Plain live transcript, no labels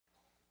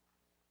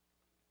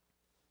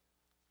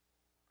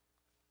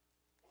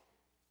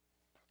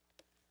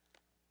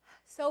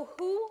So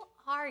who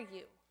are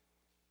you?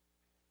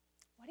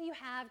 What do you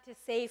have to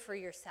say for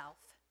yourself?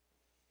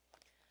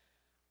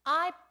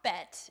 I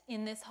bet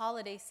in this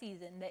holiday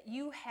season that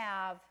you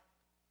have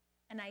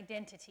an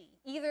identity,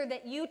 either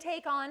that you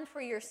take on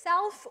for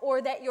yourself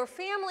or that your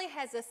family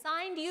has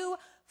assigned you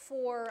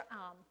for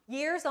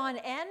years on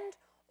end,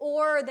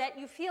 or that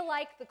you feel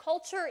like the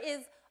culture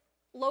is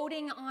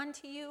loading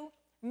onto you.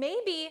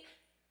 Maybe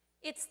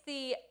it's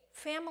the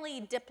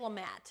family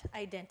diplomat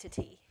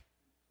identity.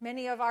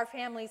 Many of our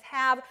families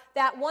have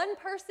that one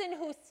person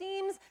who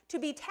seems to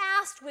be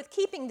tasked with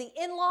keeping the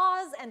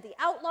in-laws and the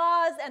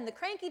outlaws and the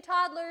cranky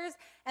toddlers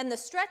and the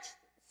stressed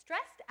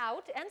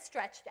out and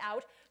stretched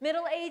out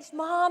middle-aged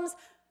moms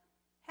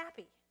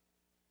happy,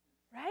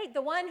 right?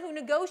 The one who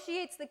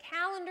negotiates the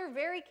calendar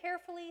very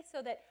carefully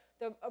so that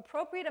the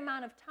appropriate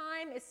amount of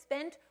time is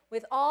spent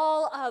with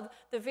all of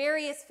the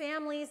various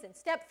families and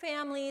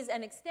step-families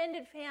and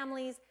extended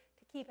families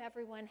to keep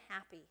everyone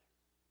happy.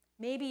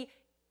 Maybe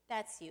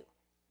that's you.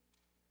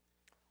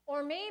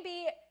 Or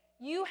maybe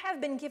you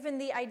have been given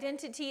the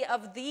identity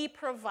of the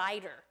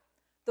provider,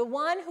 the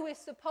one who is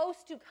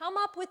supposed to come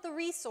up with the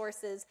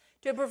resources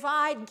to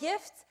provide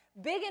gifts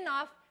big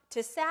enough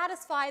to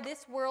satisfy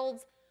this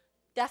world's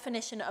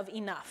definition of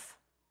enough.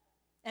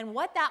 And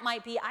what that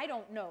might be, I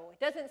don't know. It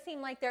doesn't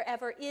seem like there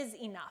ever is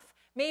enough.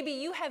 Maybe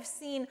you have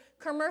seen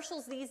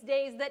commercials these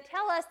days that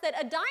tell us that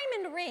a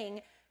diamond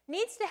ring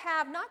needs to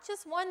have not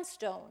just one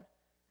stone,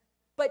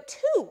 but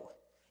two.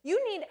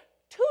 You need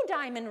two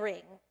diamonds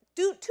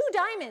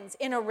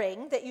in a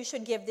ring that you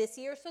should give this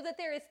year so that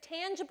there is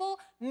tangible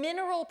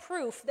mineral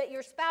proof that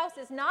your spouse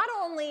is not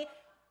only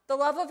the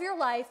love of your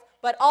life,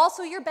 but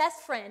also your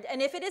best friend.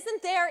 And if it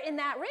isn't there in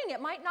that ring,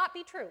 it might not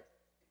be true.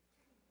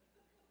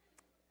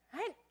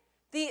 Right?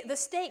 The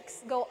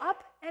stakes go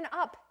up and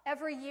up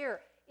every year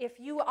if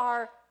you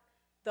are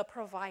the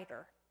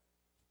provider.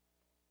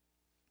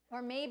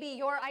 Or maybe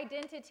your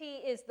identity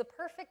is the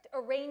perfect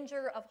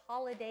arranger of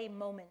holiday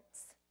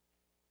moments.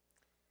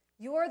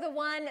 You're the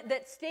one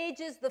that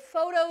stages the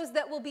photos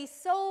that will be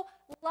so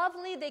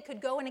lovely they could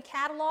go in a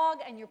catalog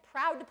and you're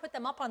proud to put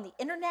them up on the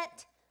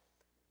internet.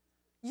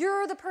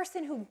 You're the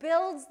person who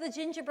builds the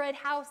gingerbread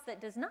house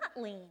that does not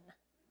lean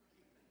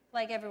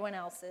like everyone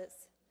else's.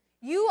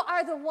 You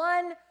are the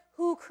one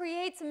who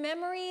creates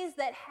memories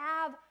that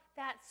have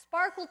that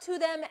sparkle to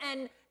them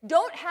and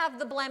don't have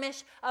the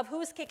blemish of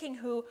who's kicking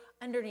who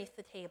underneath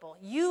the table.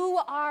 You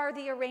are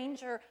the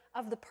arranger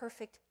of the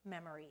perfect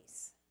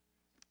memories.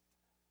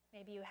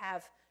 Maybe you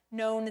have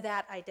known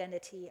that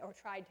identity or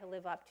tried to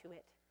live up to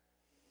it.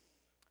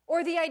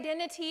 Or the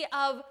identity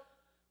of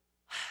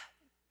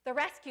the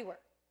rescuer,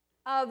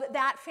 of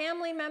that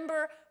family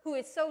member who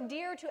is so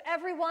dear to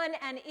everyone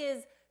and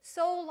is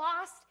so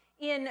lost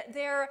in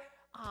their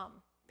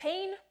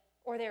pain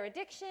or their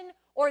addiction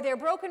or their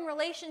broken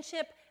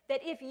relationship that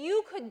if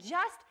you could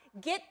just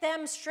get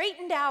them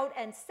straightened out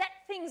and set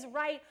things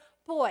right,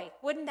 boy,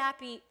 wouldn't that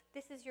be,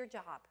 this is your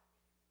job,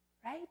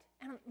 right?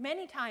 And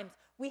many times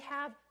we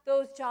have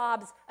those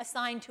jobs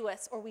assigned to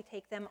us or we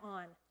take them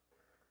on.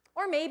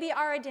 Or maybe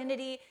our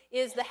identity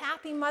is the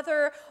happy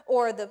mother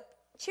or the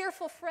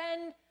cheerful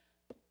friend,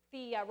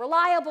 the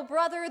reliable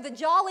brother, the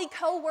jolly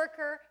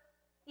co-worker,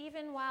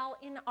 even while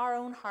in our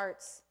own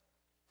hearts.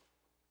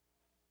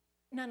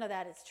 None of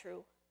that is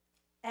true.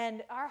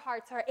 And our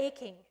hearts are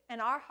aching,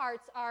 and our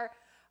hearts are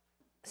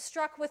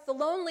struck with the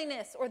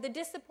loneliness or the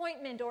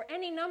disappointment or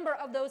any number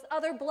of those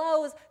other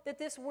blows that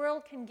this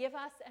world can give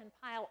us and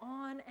pile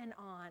on and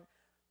on.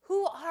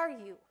 Who are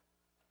you?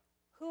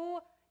 Who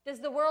does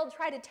the world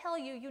try to tell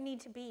you you need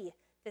to be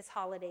this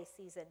holiday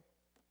season?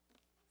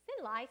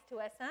 Sin lies to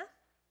us, huh?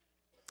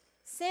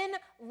 Sin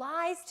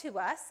lies to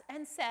us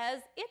and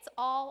says it's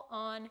all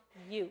on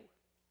you.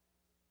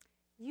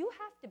 You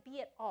have to be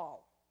it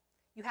all.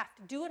 You have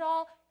to do it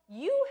all.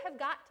 You have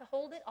got to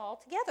hold it all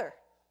together.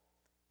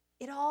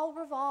 It all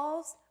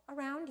revolves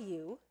around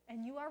you,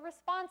 and you are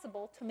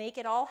responsible to make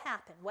it all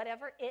happen,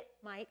 whatever it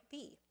might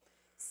be.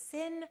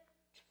 Sin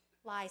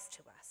lies to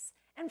us.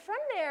 And from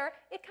there,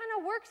 it kind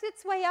of works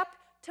its way up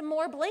to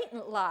more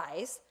blatant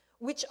lies,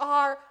 which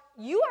are,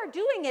 you are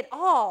doing it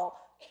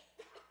all.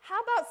 How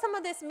about some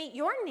of this meet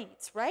your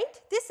needs, right?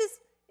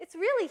 It's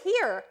really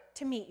here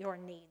to meet your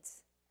needs.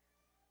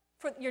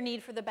 For your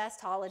need for the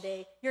best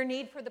holiday, your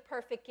need for the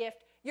perfect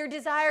gift, your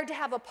desire to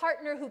have a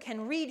partner who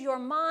can read your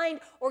mind,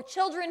 or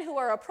children who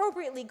are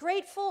appropriately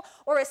grateful,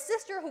 or a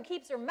sister who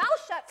keeps her mouth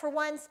shut for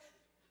once.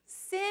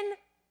 Sin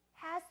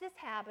has this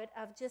habit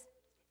of just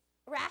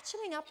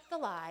ratcheting up the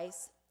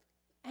lies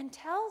and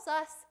tells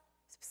us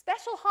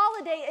special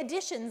holiday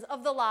editions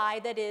of the lie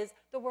that is,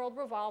 the world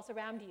revolves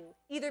around you,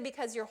 either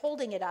because you're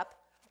holding it up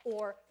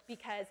or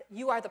because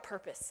you are the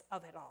purpose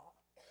of it all.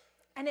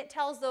 And it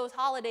tells those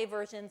holiday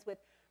versions with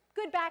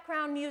good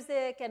background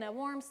music and a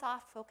warm,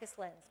 soft focus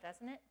lens,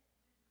 doesn't it?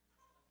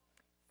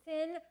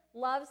 Sin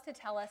loves to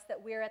tell us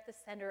that we're at the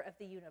center of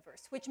the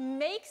universe, which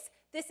makes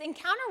this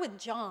encounter with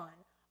John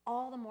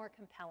all the more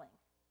compelling.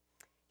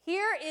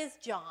 Here is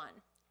John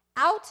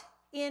out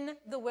in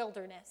the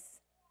wilderness.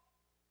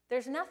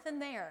 There's nothing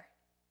there.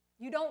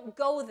 You don't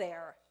go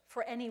there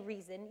for any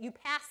reason. You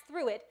pass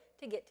through it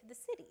to get to the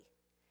city.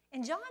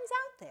 And John's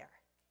out there.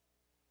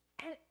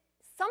 And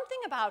something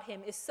about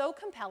him is so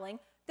compelling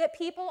that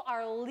people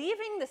are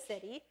leaving the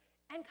city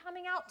and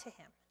coming out to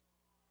him.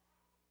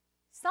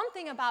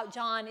 Something about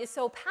John is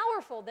so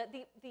powerful that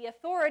the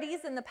authorities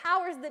and the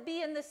powers that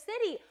be in the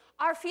city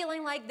are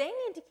feeling like they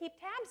need to keep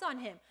tabs on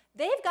him.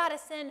 They've got to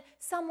send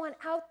someone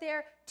out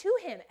there to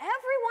him.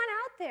 Everyone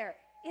out there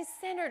is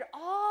centered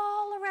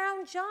all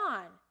around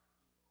John.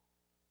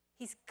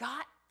 He's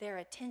got their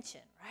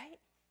attention, right?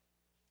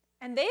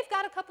 And they've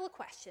got a couple of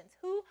questions.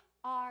 Who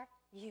are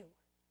you?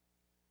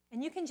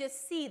 And you can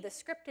just see the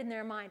script in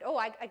their mind. Oh,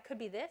 I could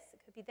be this, it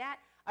could be that.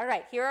 All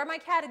right, here are my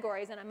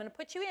categories, and I'm going to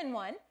put you in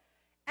one.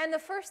 And the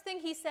first thing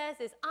he says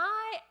is,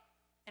 I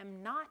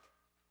am not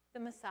the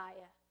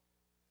Messiah.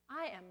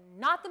 I am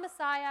not the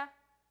Messiah.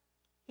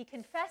 He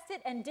confessed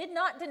it and did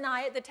not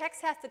deny it. The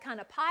text has to kind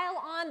of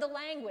pile on the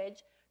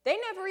language. They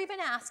never even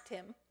asked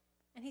him.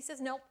 And he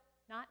says, nope,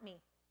 not me.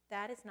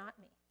 That is not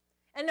me.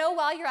 And no,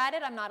 while you're at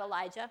it, I'm not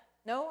Elijah.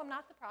 No, I'm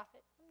not the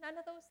prophet. None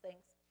of those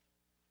things.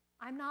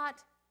 I'm not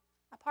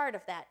a part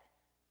of that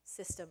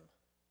system.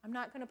 I'm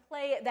not going to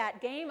play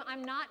that game.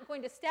 I'm not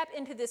going to step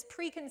into this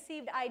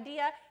preconceived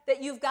idea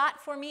that you've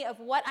got for me of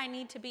what I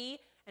need to be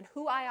and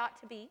who I ought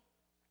to be.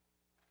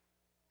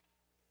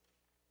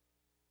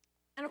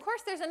 And of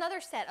course, there's another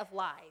set of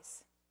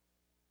lies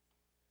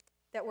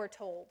that we're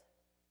told.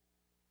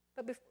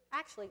 But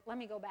actually, let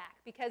me go back,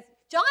 because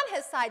John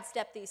has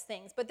sidestepped these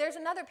things, but there's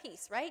another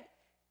piece, right?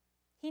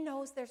 He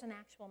knows there's an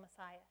actual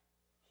Messiah.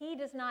 He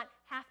does not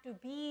have to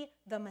be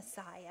the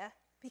Messiah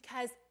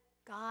because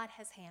God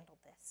has handled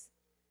this.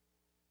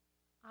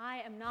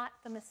 I am not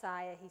the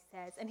Messiah, he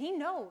says, and he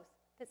knows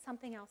that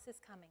something else is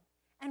coming.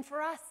 And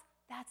for us,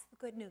 that's the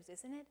good news,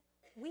 isn't it?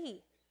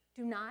 We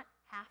do not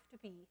have to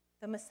be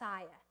the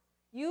Messiah.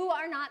 You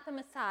are not the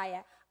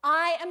Messiah.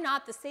 I am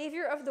not the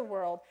Savior of the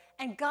world,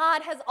 and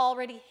God has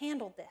already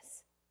handled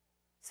this.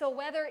 So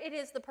whether it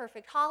is the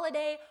perfect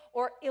holiday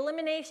or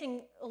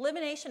elimination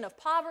of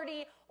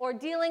poverty or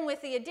dealing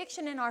with the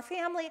addiction in our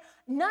family,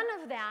 none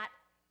of that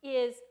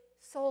is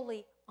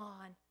solely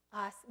on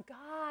us.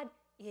 God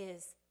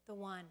is the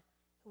one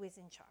who is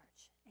in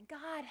charge. And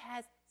God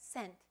has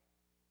sent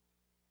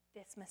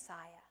this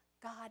Messiah.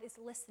 God is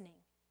listening,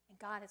 and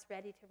God is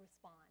ready to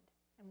respond,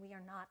 and we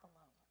are not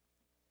alone.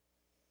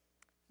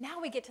 Now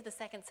we get to the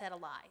second set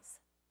of lies,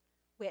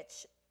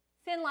 which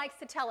sin likes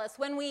to tell us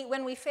when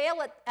we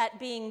fail at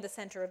being the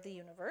center of the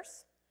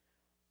universe,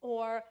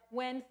 or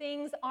when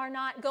things are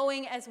not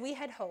going as we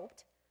had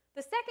hoped.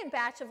 The second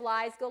batch of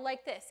lies go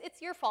like this.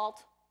 It's your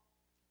fault,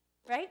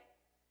 right?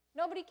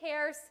 Nobody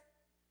cares.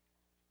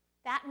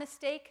 That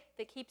mistake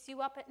that keeps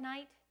you up at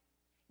night,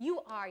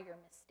 you are your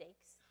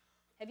mistakes.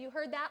 Have you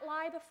heard that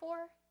lie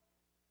before?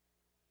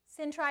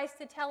 Sin tries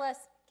to tell us,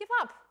 give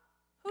up.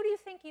 Who do you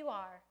think you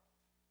are?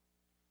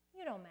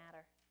 You don't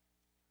matter.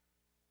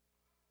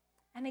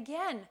 And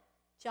again,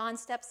 John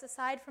steps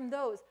aside from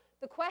those.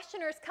 The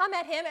questioners come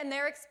at him and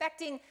they're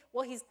expecting,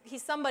 well,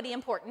 he's somebody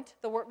important.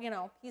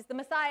 He's the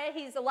Messiah,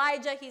 he's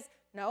Elijah,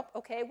 nope,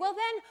 okay. Well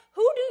then,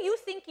 who do you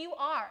think you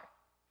are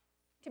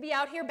to be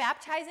out here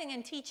baptizing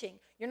and teaching?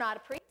 You're not a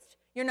priest.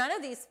 You're none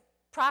of these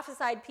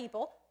prophesied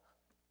people.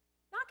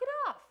 Knock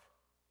it off.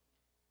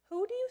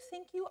 Who do you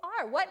think you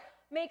are? What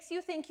makes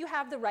you think you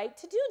have the right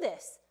to do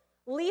this?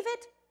 Leave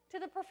it to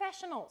the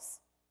professionals.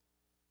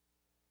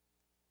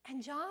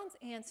 And John's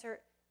answer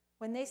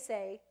when they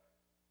say,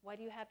 what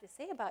do you have to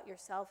say about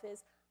yourself,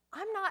 is,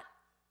 I'm not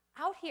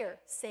out here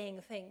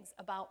saying things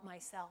about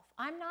myself.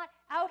 I'm not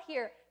out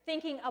here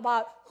thinking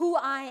about who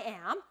I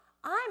am.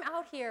 I'm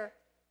out here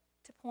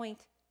to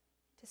point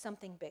to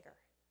something bigger.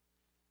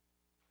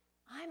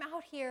 I'm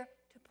out here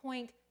to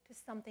point to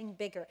something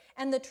bigger.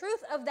 And the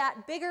truth of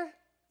that bigger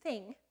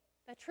thing,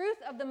 the truth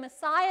of the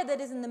Messiah that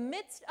is in the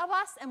midst of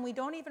us and we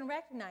don't even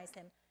recognize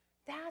him,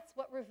 that's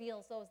what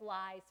reveals those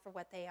lies for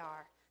what they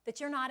are. That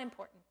you're not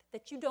important,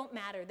 that you don't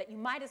matter, that you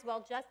might as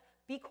well just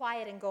be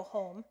quiet and go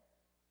home.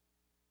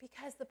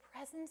 Because the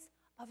presence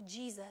of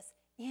Jesus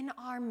in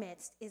our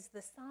midst is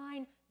the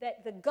sign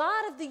that the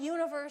God of the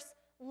universe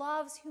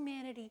loves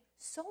humanity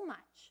so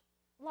much,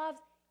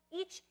 loves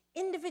each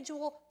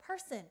individual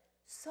person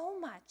so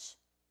much,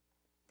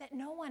 that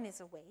no one is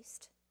a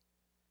waste.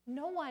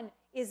 No one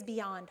is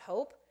beyond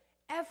hope.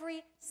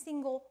 Every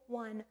single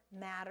one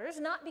matters,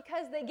 not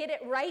because they get it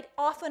right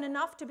often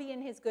enough to be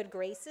in his good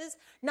graces,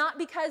 not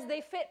because they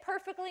fit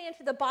perfectly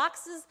into the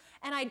boxes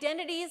and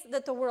identities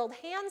that the world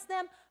hands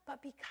them,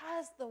 but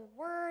because the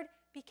Word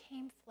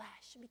became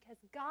flesh, because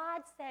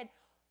God said,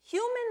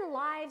 human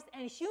lives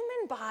and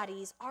human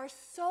bodies are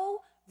so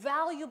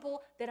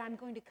valuable that I'm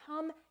going to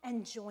come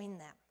and join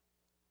them.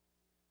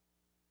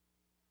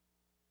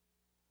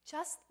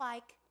 Just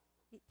like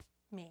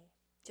me,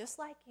 just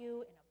like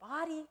you, in a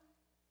body,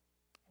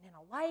 and in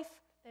a life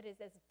that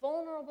is as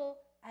vulnerable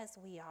as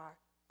we are,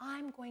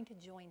 I'm going to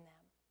join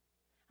them.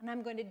 And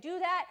I'm going to do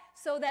that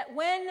so that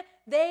when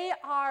they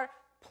are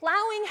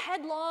plowing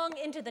headlong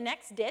into the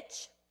next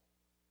ditch,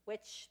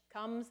 which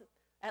comes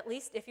at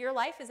least if your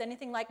life is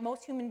anything like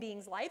most human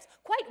beings' lives,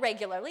 quite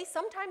regularly.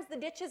 Sometimes the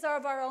ditches are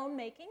of our own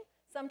making.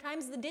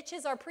 Sometimes the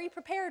ditches are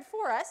pre-prepared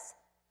for us.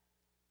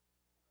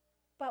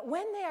 But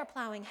when they are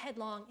plowing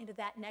headlong into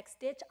that next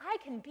ditch, I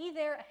can be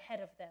there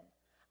ahead of them.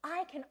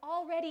 I can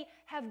already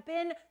have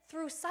been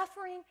through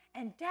suffering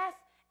and death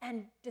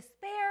and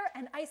despair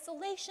and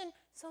isolation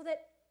so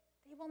that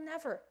they will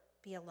never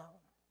be alone.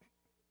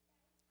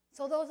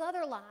 So those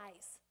other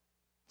lies,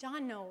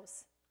 John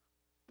knows,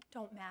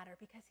 don't matter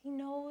because he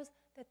knows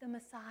that the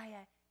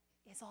Messiah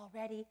is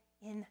already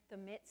in the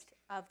midst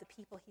of the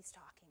people he's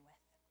talking with.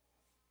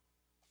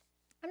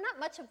 I'm not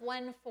much of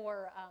one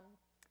for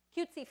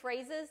cutesy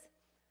phrases,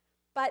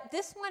 but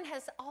this one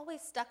has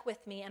always stuck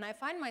with me, and I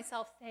find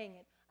myself saying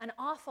it an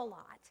awful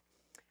lot.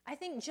 I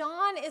think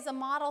John is a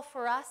model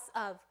for us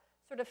of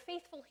sort of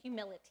faithful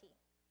humility,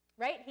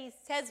 right? He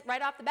says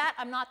right off the bat,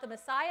 I'm not the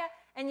Messiah,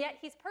 and yet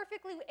he's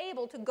perfectly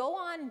able to go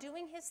on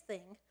doing his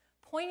thing,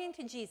 pointing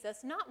to Jesus,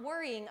 not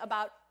worrying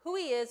about who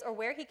he is or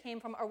where he came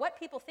from or what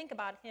people think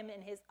about him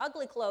in his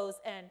ugly clothes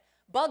and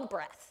bug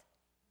breath.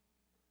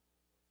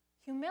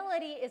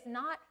 Humility is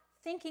not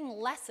thinking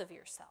less of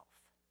yourself.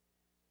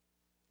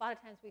 A lot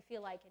of times we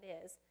feel like it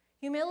is.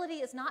 Humility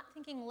is not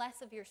thinking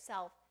less of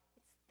yourself.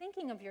 It's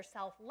thinking of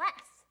yourself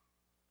less,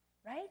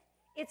 right?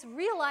 It's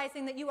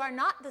realizing that you are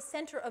not the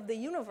center of the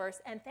universe,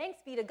 and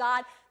thanks be to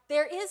God,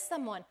 there is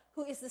someone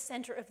who is the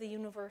center of the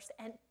universe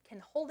and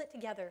can hold it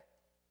together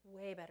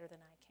way better than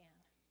I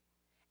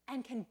can,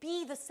 and can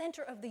be the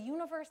center of the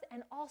universe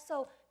and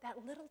also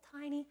that little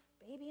tiny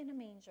baby in a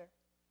manger,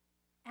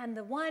 and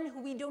the one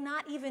who we do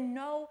not even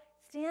know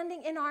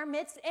standing in our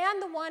midst,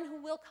 and the one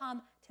who will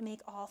come to make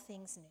all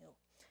things new.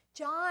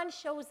 John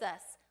shows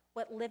us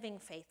what living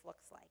faith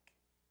looks like.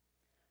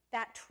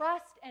 That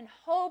trust and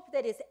hope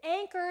that is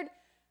anchored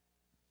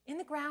in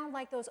the ground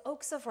like those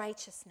oaks of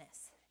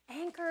righteousness,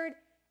 anchored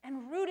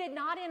and rooted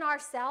not in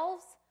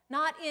ourselves,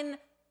 not in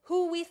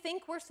who we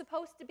think we're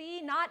supposed to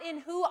be, not in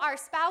who our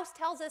spouse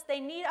tells us they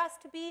need us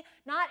to be,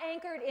 not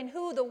anchored in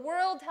who the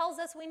world tells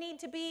us we need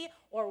to be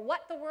or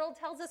what the world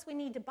tells us we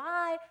need to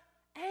buy,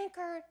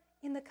 anchored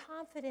in the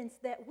confidence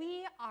that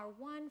we are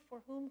one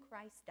for whom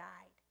Christ died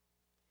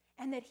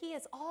and that he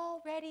is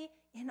already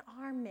in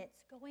our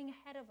midst, going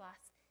ahead of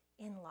us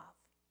in love.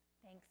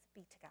 Thanks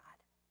be to God.